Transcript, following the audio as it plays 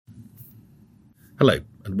Hello,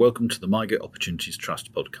 and welcome to the MIGO Opportunities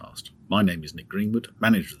Trust podcast. My name is Nick Greenwood,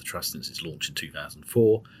 manager of the trust since its launch in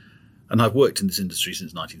 2004, and I've worked in this industry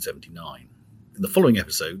since 1979. In the following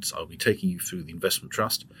episodes, I'll be taking you through the investment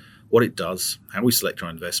trust, what it does, how we select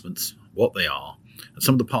our investments, what they are, and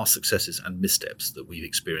some of the past successes and missteps that we've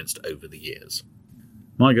experienced over the years.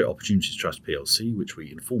 MIGO Opportunities Trust plc, which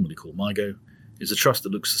we informally call MIGO, is a trust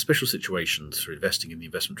that looks for special situations for investing in the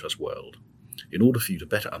investment trust world. In order for you to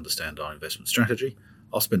better understand our investment strategy,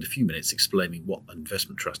 I'll spend a few minutes explaining what an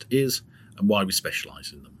investment trust is and why we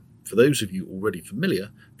specialise in them. For those of you already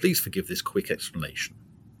familiar, please forgive this quick explanation.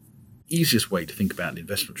 The easiest way to think about an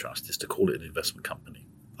investment trust is to call it an investment company.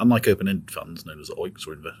 Unlike open-ended funds known as OICs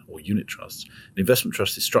or unit trusts, an investment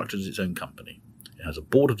trust is structured as its own company. It has a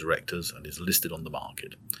board of directors and is listed on the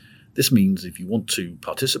market. This means if you want to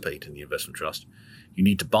participate in the investment trust, you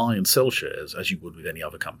need to buy and sell shares as you would with any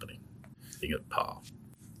other company, at par.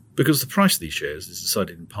 Because the price of these shares is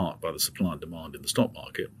decided in part by the supply and demand in the stock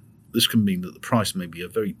market, this can mean that the price may be a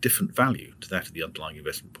very different value to that of the underlying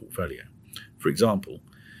investment portfolio. For example,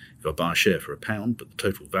 if I buy a share for £1, but the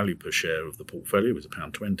total value per share of the portfolio is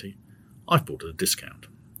 £1.20, I've bought at a discount.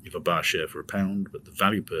 If I buy a share for £1, but the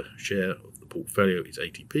value per share of the portfolio is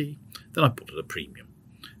 80p, then I've bought at a premium.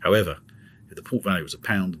 However, if the port value is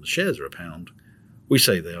 £1 and the shares are £1, we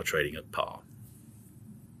say they are trading at par.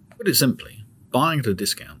 Put it simply, buying at a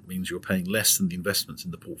discount means you're paying less than the investments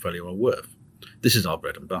in the portfolio are worth. This is our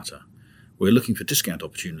bread and butter. We're looking for discount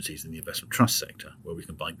opportunities in the investment trust sector where we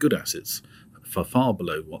can buy good assets for far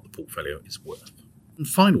below what the portfolio is worth. And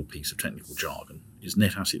final piece of technical jargon is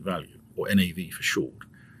net asset value, or NAV for short.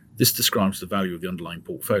 This describes the value of the underlying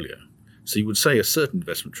portfolio. So you would say a certain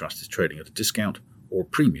investment trust is trading at a discount or a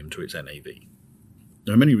premium to its NAV.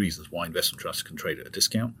 There are many reasons why investment trusts can trade at a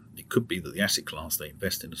discount. It could be that the asset class they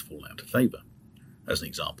invest in has fallen out of favour. As an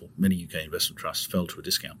example, many UK investment trusts fell to a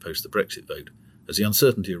discount post the Brexit vote, as the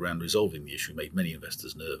uncertainty around resolving the issue made many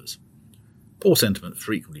investors nervous. Poor sentiment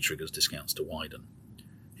frequently triggers discounts to widen.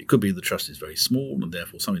 It could be the trust is very small and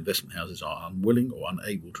therefore some investment houses are unwilling or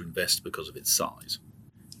unable to invest because of its size.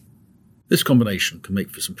 This combination can make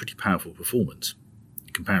for some pretty powerful performance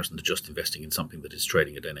in comparison to just investing in something that is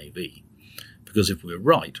trading at NAV. Because if we're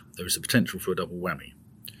right, there is a potential for a double whammy.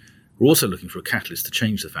 We're also looking for a catalyst to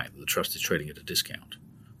change the fact that the trust is trading at a discount.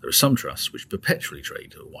 There are some trusts which perpetually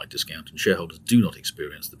trade at a wide discount, and shareholders do not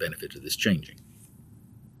experience the benefit of this changing.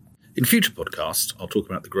 In future podcasts, I'll talk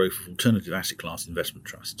about the growth of alternative asset class investment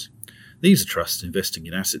trusts. These are trusts investing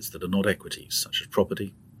in assets that are not equities, such as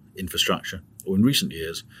property, infrastructure, or in recent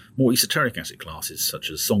years, more esoteric asset classes such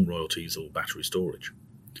as song royalties or battery storage.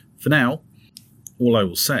 For now, all I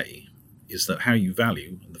will say is that how you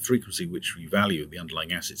value and the frequency which we value the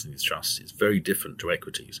underlying assets in these trusts is very different to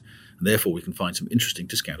equities, and therefore we can find some interesting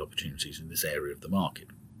discount opportunities in this area of the market.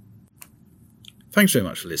 Thanks very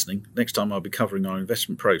much for listening. Next time I'll be covering our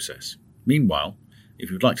investment process. Meanwhile, if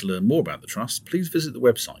you'd like to learn more about the trust, please visit the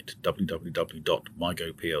website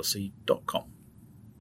www.migoplc.com.